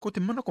Ko te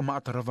mana ko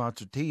maatarawa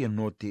atu te ia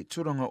no te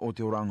turanga o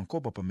te oranga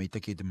kōpapa mei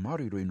take te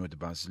mariroi no te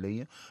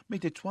Basileia, mei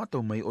te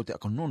tuatau mai o te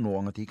akanono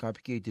anga te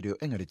kāpiki e te reo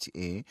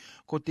engareti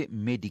ko te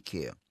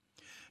Medicare.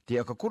 Te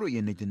akakoro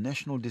ia nei te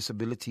National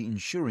Disability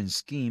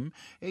Insurance Scheme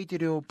e te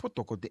reo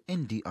poto ko te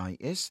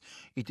NDIS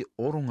i te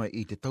oronga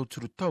i te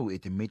tauturu tau e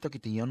te meitaki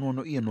te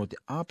ianono ia no te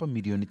apa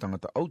milioni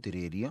tangata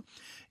Aotearoa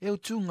e o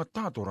tūnga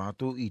tāto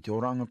rātou i te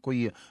oranga ko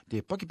ia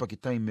te pakipaki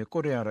tai me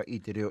koreara i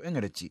te reo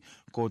engareti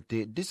ko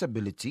te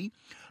disability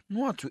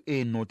no atu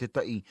e no te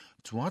tai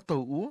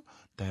tuatau ua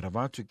tai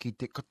rawatu ki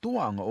te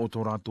katoanga o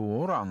tō rātou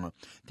oranga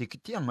te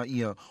kitianga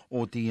ia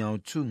o te iau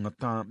tūnga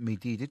tā me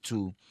te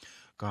tū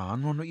ka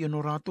anono ia no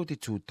rātou te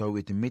tūtau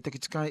e te metaki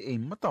tikai e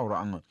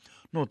mataoraanga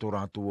no tō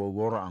rātou o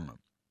oraanga.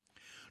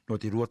 No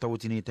te rua tau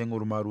tini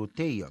tengoru marua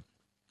te ia,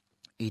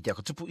 i te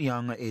akatupu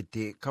ianga e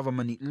te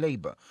Kawamani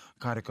Labour,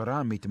 kāreka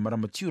rā me te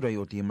marama tiurei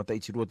o te mata i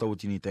te rua tau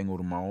tini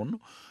tengoru maono,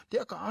 te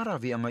aka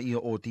araweanga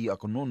ia o te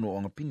akanono o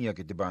anga pinia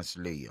ke te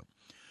Basileia.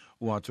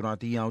 Ua atu rā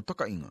te iau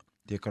takainga.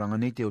 Te karanga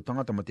nei te o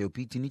tangata ma te o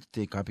pitini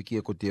te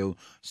kāpikia ko te o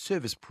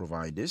service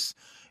providers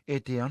e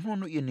te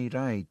anono ia nei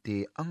rai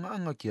te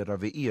anga ki a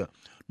rawe ia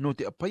no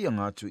te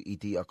apaianga atu i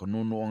te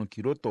akanono anga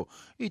ki roto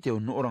i te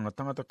o nooranga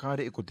tangata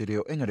kāre e ko te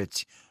reo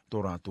engareti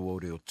tō rātou o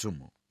reo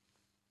tumu.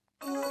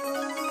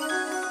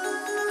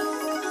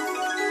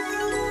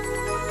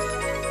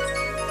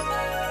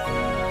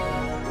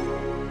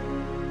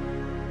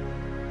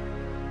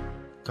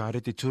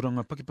 Kāre te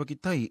tūranga pakipaki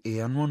tai e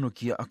anuano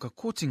kia aka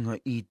kōtinga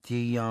i te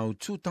iau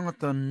tū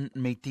tangata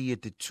mei te e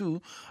te tū,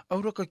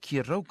 auraka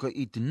kia rauka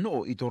i te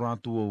no i tō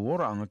rātou o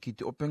oraanga ki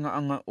te openga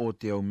anga o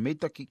te au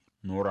meitaki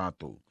no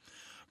rātou.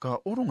 Ka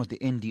oronga te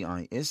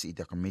NDIS i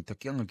te aka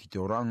meitaki anga ki te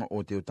oranga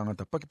o te o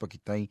tangata pakipaki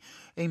tai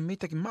e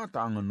meitaki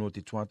mata anga no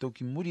te tuatau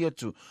ki muri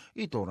atu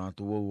i tō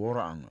rātou o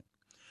oraanga.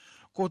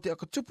 Ko te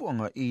aka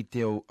tupuanga i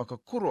te au aka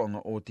koroanga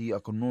o te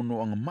aka nono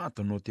anga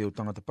mata no te au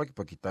tangata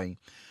pakipaki tai,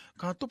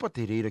 ka topa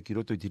te reira ki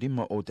roto i te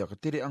rima o te aka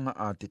tereanga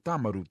a te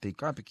tamaru te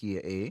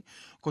kāpikia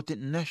ko te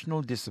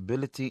National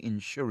Disability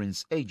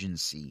Insurance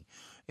Agency,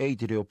 e i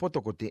te reo poto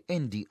ko te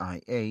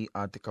NDIA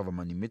a te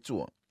Kawamani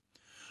Metua.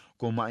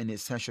 Ko maene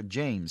Sasha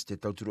James, te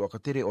tauturu aka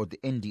tere o te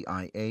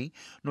NDIA,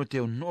 no te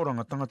au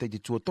noranga tangata i te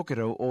tua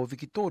tokerau o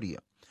Victoria.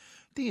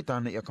 Te e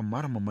tāna i aka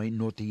marama mai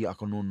no te i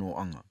aka nono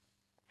anga.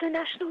 The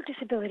National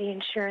Disability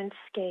Insurance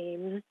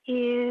Scheme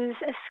is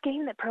a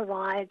scheme that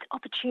provides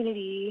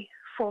opportunity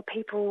for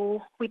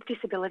people with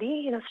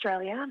disability in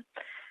Australia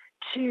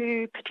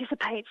to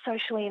participate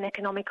socially and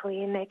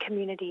economically in their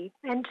community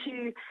and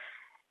to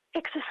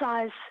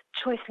exercise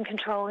choice and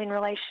control in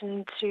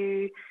relation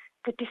to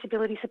the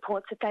disability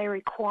supports that they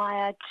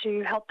require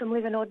to help them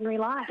live an ordinary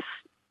life.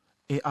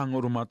 E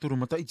angoro māturu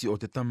mataiti o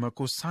te tama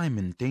ko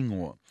Simon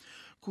Tengoa.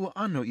 Kua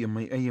ano ia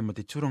mai aia ma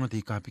te turanga te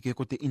kāpike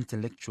ko te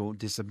intellectual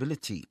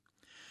disability.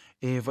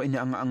 E vaine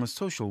anga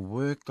social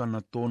work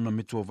kana tōna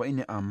metua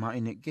vaine a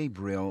maine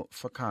Gabriel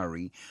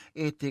Fakari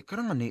e te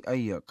karanga nei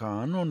aia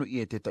ka anono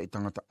i e te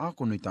taitangata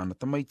ākono i tāna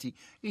tamaiti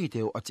i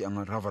te o ati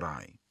anga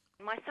ravarai.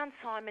 My son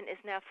Simon is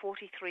now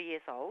 43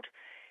 years old.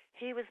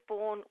 He was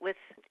born with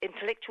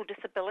intellectual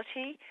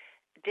disability,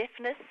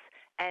 deafness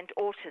and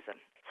autism.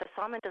 So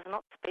Simon does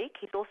not speak,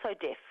 he's also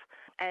deaf.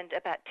 And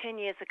about 10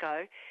 years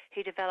ago,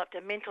 he developed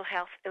a mental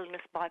health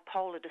illness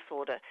bipolar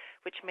disorder,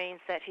 which means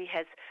that he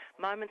has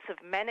moments of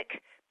manic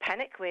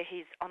panic where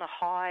he's on a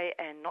high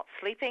and not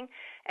sleeping,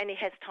 and he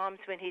has times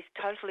when he's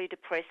totally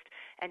depressed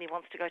and he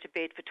wants to go to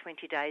bed for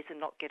 20 days and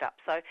not get up.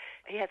 So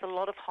he has a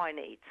lot of high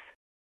needs.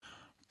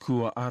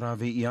 Kua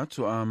arawe I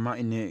atu a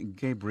maine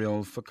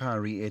Gabriel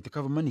Fakari e te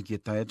kawamani ki e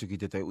tai atu ki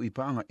te tai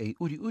uipaanga e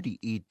uri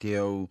I te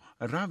au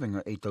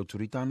rawenga e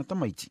tauturi tāna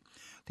tamaiti.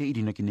 Te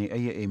irina ki nei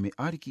aia e me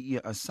ariki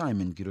ia a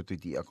Simon ki roto I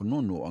te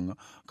akononoanga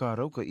ka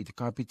rauka I te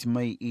kāpiti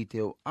mai I te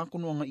au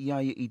akonoanga I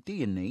aia I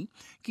te nei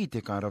ki te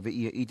kārawe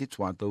ia I te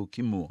tuatau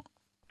ki mua.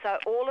 So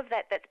all of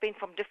that's been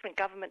from different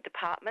government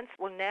departments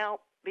will now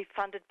be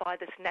funded by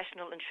this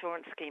national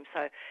insurance scheme.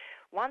 So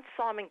once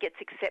Simon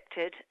gets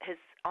accepted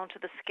onto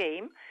the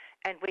scheme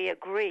and we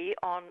agree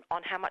on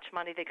how much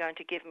money they're going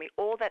to give me,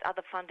 all that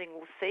other funding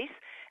will cease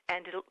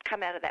and it'll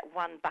come out of that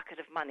one bucket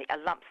of money, a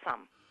lump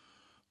sum.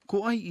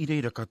 Ko ai I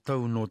reira ka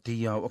tau no te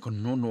iau aka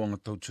nono anga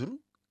tauturu?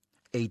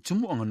 E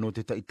tumu anga no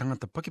te tai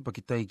tangata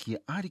pakipaki tai ki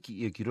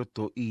ariki ia ki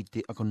roto I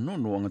te aka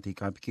nono anga te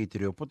kāpike te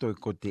reo poto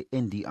ko te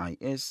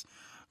NDIS,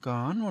 ka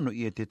anoano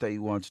ia te tai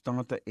wātu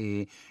tangata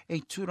e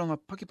tūranga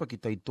pakipaki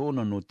tai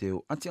tōna no te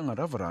o atianga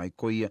ravarai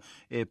ko ia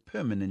e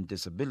permanent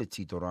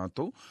disability tō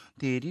rātou,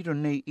 te riro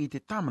nei I te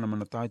tāmana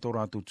mana tai tō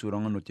rātou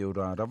tūranga no te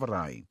ora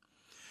ravarai.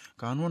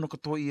 Ka anoano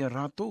katoa ia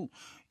rātou,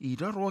 I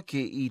raroa ke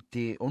I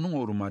te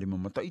onunga uru marima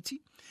mataiti,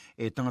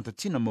 e tangata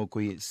tina mau ko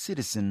ia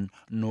citizen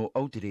no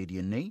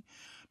Aotearoa nei,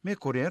 me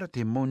kore ara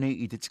te mau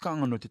nei I te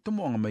tikanga no te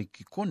tomoanga mai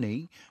ki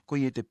konei ko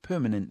ia te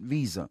permanent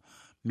visa,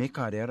 me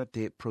kare ara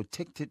te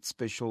protected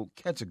special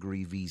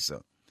category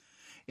visa.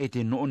 E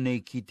te noo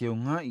nei ki te o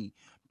ngai,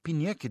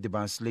 pinia ke te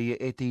Basileia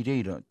e te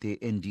reira te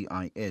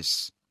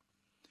NDIS.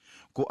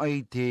 Ko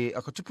ai te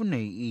akatupu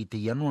nei I te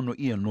ianuano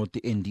ia no te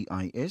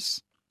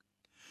NDIS,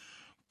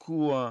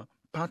 kua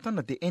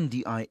pātana te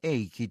NDIA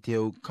ki te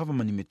au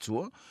kawamani me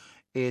tua,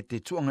 e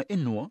te tuanga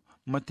enua,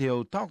 ma te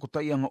au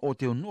tākotaianga o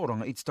te au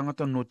noranga i te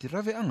tangata no te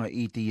raweanga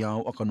i te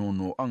iau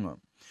akanonoanga.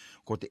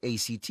 Ko te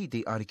ACT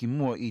te ariki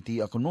mua i te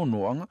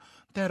akanonoanga,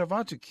 te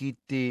arawatu ki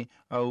te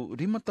au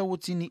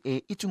rimatawatini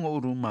e itunga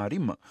uru mā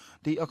rima,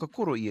 te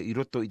akakoro ia i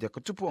roto i te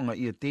akatupuanga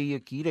ia te ia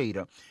ki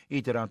reira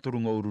i te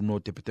rātorunga uru no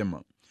te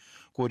petema.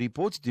 Ko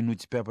ripoti te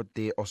newspaper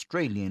te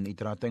Australian i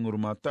te rātaingoru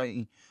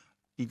mātai,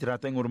 i te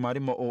rātaingoru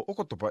mārima o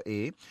Okotopa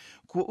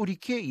kua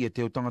urike ia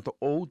te tangata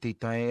o te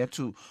tae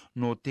atu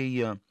no te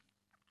ia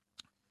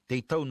te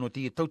tau no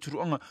te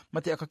tauturuanga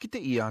ma te akakite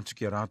i atu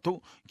ki a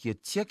rātou ki a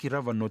tiaki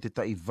rawa no te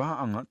tai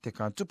vāanga te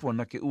kātupua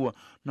nake ua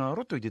nā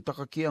roto i te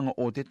takakeanga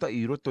o te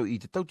tai roto i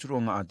te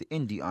tauturuanga a te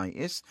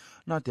NDIS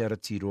nā te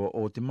aratiroa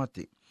o te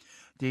mate.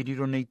 Te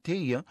riro nei te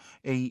ia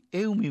e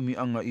eumimi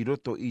anga i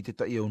roto i te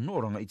tai au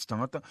noranga i te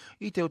tangata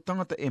i te au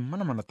tangata e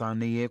manamana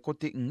tānei ko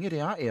te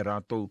ngere a e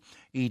rātou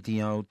i te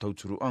au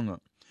tauturuanga.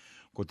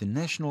 Ko te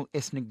National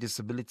Ethnic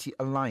Disability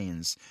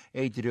Alliance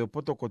e te reo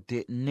poto ko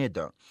te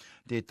NEDA,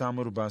 te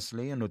tāmaru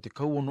Basileia no te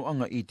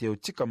kauonoanga i te o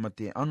tika ma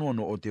te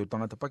anoano o te o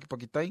tangata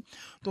pakipakitai,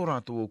 tō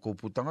rātou o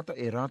koupu tangata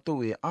e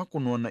rātou e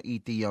akonoana i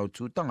te iau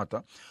tū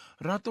tangata,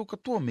 rātou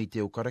katoa me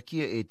te o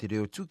karakia e te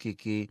reo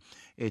tūkeke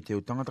e te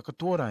o tangata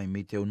katoa rai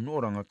me te o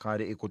noranga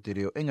kāre e ko te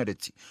reo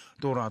engareti,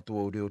 tō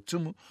rātou o reo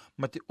tumu,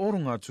 ma te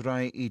orunga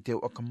turai i te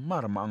o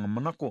akamarama anga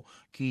manako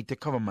ki te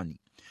kawamani.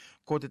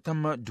 Ko te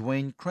tama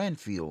Dwayne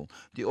Cranfield,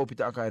 te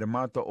opita akaira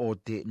mata o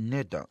te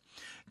NEDA.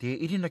 Te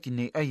irinaki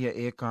nei aia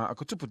e ka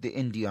akatupu te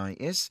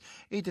NDIS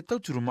e te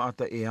tauturu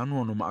maata e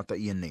anuano maata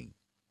ia nei.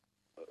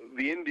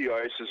 The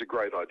NDIS is a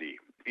great idea.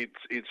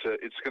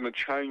 It's going to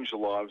change the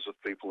lives of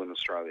people in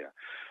Australia.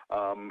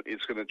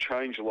 It's going to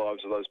change the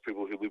lives of those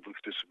people who live with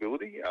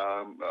disability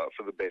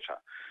for the better.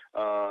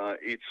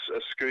 It's a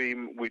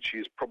scheme which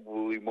is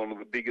probably one of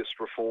the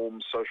biggest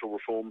reforms, social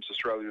reforms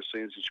Australia has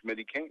seen since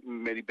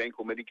Medibank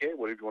or Medicare,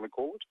 whatever you want to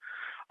call it.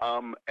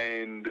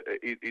 And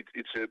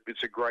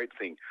it's a great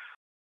thing.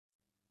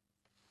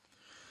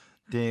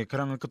 Te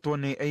karanga katoa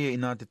nei eia i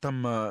nā te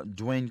tama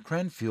Dwayne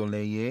Cranfield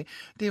e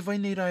te vai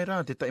nei rai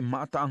rā te tai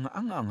maata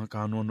anga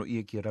ka anono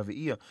ia ki rawe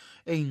ia,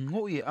 e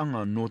ngoi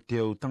anga no te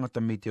au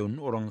tangata me te au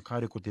noranga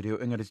kāre ko te reo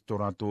engareti tō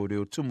rātou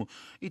reo tumu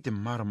i te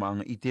marama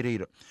anga i te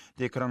reira.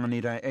 Te karanga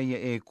nei rai eia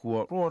e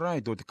kua roa rai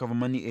tō te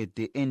kawamani e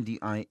te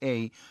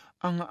NDIA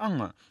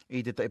anga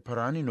i te tai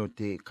parani no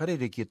te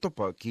karere ki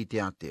topa ki te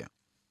atea.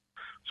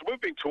 So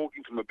we've been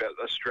talking to them about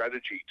a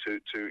strategy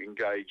to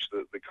engage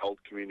the COLD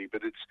community,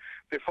 but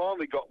they've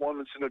finally got one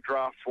that's in a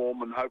draft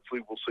form and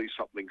hopefully we'll see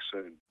something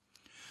soon.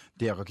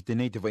 Te aka ki te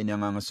nei te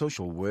wainanganga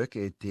social work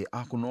e te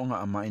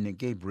akonoanga a maine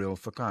Gabriel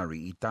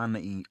Fakari i tāna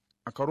i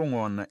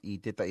akarongo ana i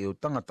te tai o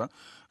tangata,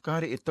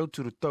 kāre e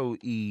tauturu tau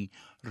i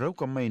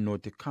rauka mai no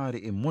te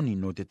kāre e moni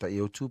no te tai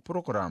o tū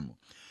programo.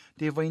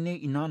 Te waine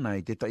i nāna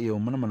i te tai o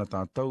manamana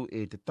tātau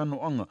e te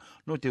tanoanga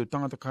no te o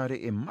tangata kāre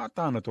e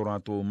mātāna tō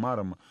rātou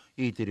marama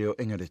i te reo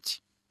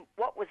engareti.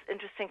 What was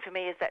interesting for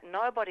me is that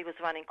nobody was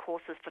running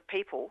courses for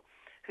people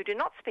who do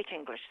not speak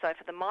English. So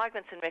for the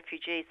migrants and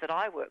refugees that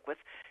I work with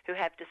who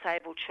have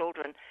disabled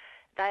children,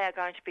 they are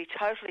going to be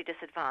totally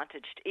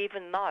disadvantaged,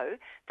 even though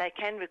they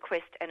can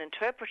request an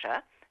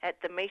interpreter at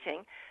the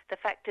meeting.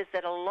 The fact is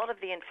that a lot of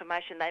the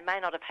information they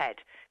may not have had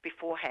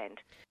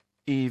beforehand.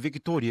 I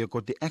Victoria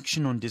ko te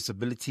Action on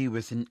Disability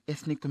within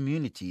Ethnic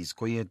Communities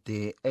ko ia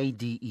te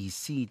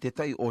ADEC te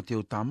tai o te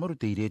o tāmaru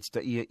te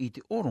iretita ia i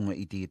te oronga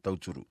i te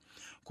tauturu.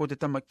 Ko te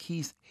tama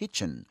Keith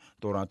Hitchin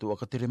tō rātou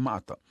aka tere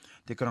maata.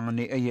 Te karanga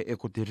nei eia e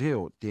ko te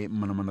reo te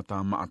manamana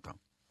tā maata.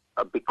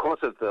 Because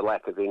of the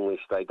lack of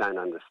English, they don't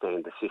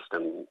understand the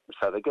system,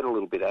 so they get a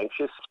little bit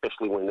anxious,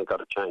 especially when they've got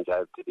to change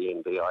over to the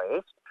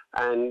NDIS.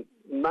 And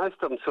most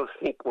of them sort of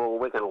think, well,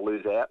 we're going to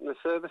lose out in the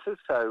services,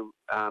 so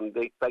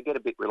they get a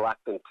bit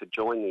reluctant to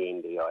join the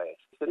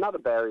NDIS. Another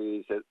barrier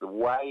is that the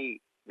way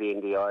the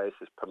NDIS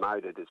is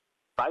promoted is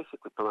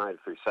basically promoted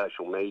through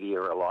social media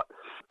a lot,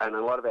 and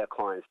a lot of our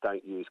clients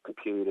don't use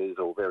computers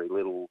or very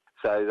little,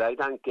 so they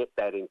don't get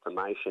that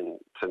information.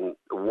 So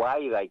the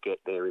way they get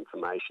their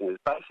information is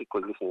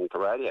basically listening to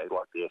radio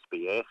like the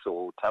SBS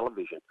or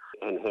television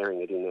and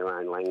hearing it in their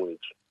own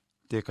language.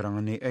 Te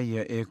karanga nei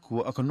eia e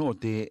kua akano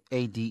te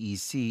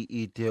ADEC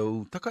i te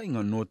au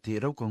takainga no te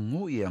rauka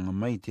ngoianga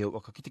mai te au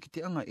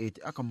akakitikiteanga e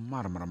te aka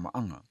maramarama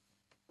anga.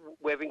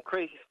 We've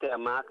increased our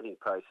marketing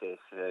process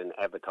and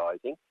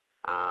advertising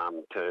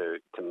to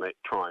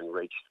try and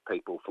reach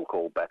people from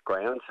COLD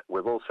backgrounds.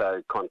 We've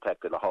also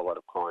contacted a whole lot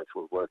of clients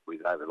we've worked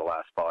with over the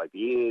last 5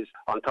 years.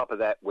 On top of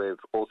that,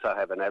 we've also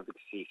have an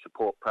advocacy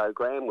support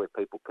program where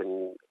people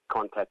can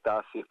contact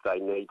us if they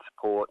need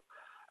support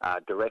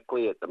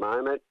directly at the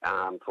moment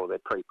for their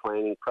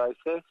pre-planning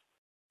process.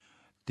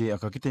 Te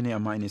akakitene a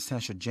maine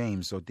Sasha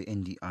James o te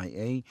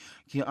NDIA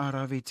ki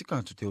arawe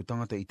tika atu te o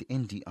tangata i te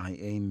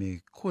NDIA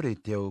me kore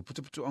te o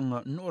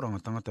putuputuanga no ranga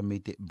tangata me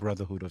te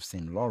Brotherhood of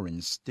St.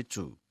 Lawrence te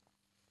tū.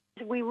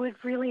 We would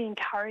really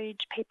encourage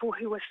people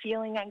who are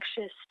feeling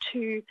anxious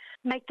to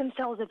make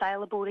themselves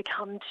available to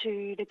come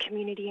to the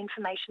community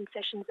information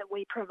sessions that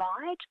we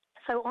provide.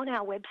 So on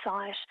our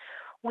website,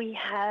 we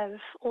have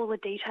all the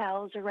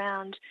details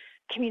around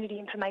community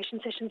information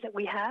sessions that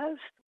we have.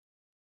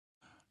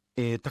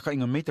 E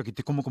takainga meita ki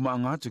te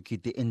komokoma atu ki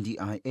te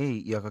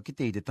NDIA ia ka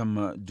kite I te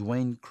tama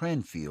Dwayne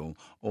Cranfield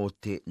o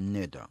te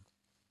NEDA.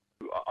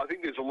 I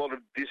think there's a lot of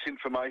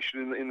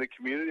disinformation in the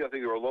community. I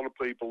think there are a lot of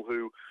people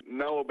who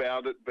know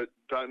about it but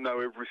don't know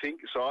everything.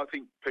 So I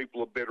think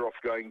people are better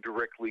off going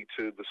directly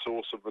to the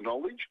source of the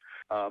knowledge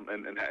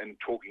and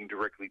talking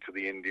directly to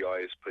the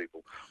NDIS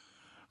people.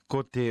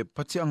 Ko te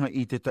patianga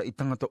I te ta I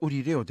tangata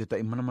uri reo te ta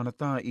I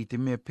manamanata I te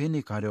mea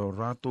pene ka reo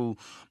rātou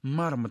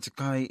marama te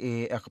kai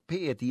e aka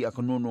pēe ti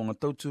aka nononga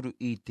tauturu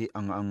I te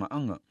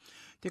anga.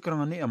 Te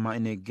karanga nea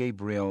maene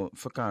Gabriel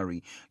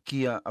Fakari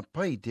kia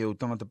apai te o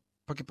tangata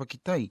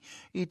pakipakitai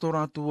I tō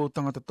rātou o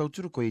tangata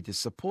tauturu ko I te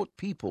support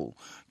people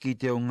ki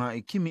te o ngā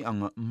I kimi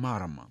anga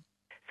marama.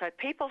 So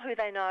people who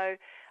they know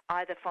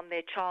either from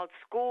their child's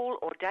school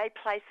or day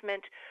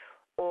placement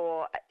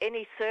or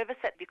any service,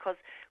 because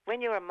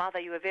when you're a mother,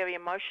 you are very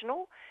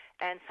emotional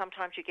and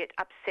sometimes you get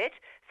upset.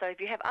 So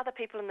if you have other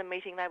people in the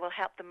meeting, they will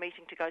help the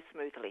meeting to go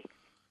smoothly.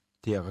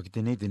 Te aka ki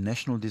tenei te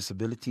National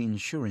Disability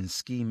Insurance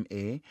Scheme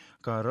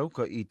ka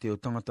rauka I te o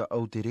tangata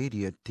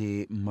Aotearoa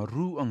te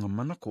maruanga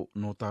manako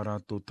no tā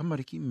rātou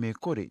tamariki me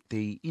kore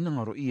te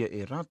inangaro ia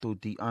e rātou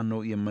te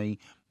ano ia mai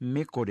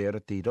me kore ara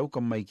te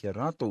rauka mai ki a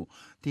rātou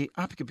te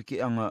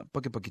apikipiki anga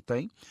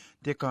pakipakitai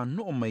te ka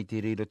noo mai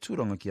te reira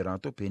tūranga ki a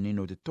rātou pēnei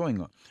no te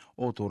toinga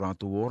o tō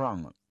rātou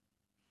oranga.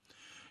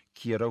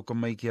 Ki a rauka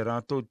mai ki a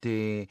rātou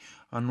te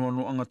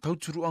anuanga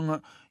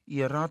tauturuanga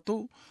I a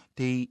rātou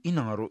te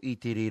inangaro I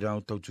te reira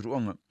o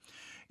tauturuanga.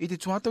 I te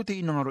tuatau te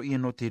inangaro I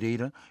no te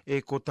reira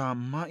e ko tā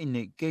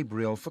maine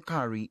Gabriel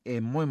Fakari e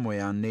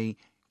moemoe nei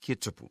ki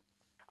tupu.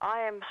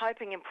 I am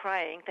hoping and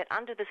praying that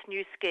under this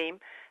new scheme,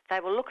 they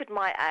will look at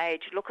my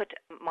age, look at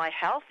my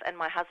health and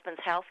my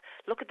husband's health,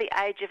 look at the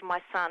age of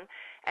my son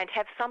and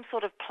have some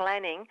sort of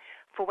planning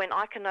for when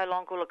I can no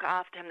longer look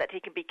after him, that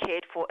he can be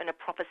cared for in a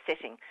proper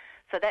setting.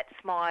 So that's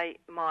my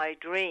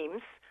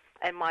dreams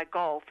and my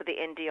goal for the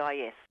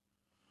NDIS.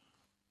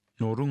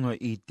 No runga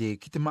I te,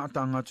 ki te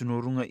maatanga atu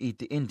no runga I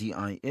te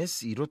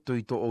NDIS I roto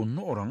I to o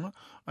nooranga,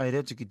 ai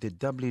retu ki te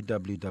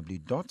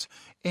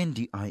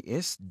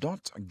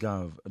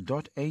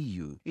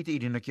www.ndis.gov.au. I te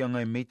irina ki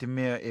anga mei te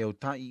mea e o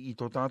tai I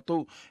tō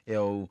tātou, e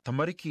o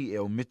tamariki, e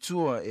o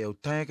metua, e o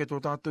taeke tō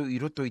tātou, I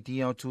roto I te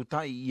iau tū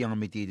tai I anga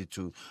me te ere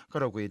tū.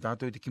 Karau koe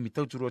tātou I te kimi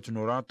tauturu atu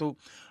no rātou,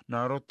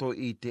 nā roto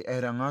I te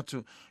eranga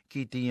atu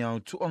ki te iau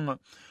tuanga,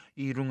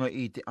 I runga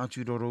I te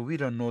atu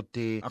rorowira no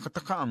te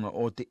akatakaanga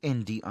o te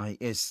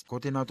NDIS, ko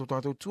te nā tō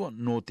tātou tua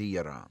no te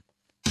iara.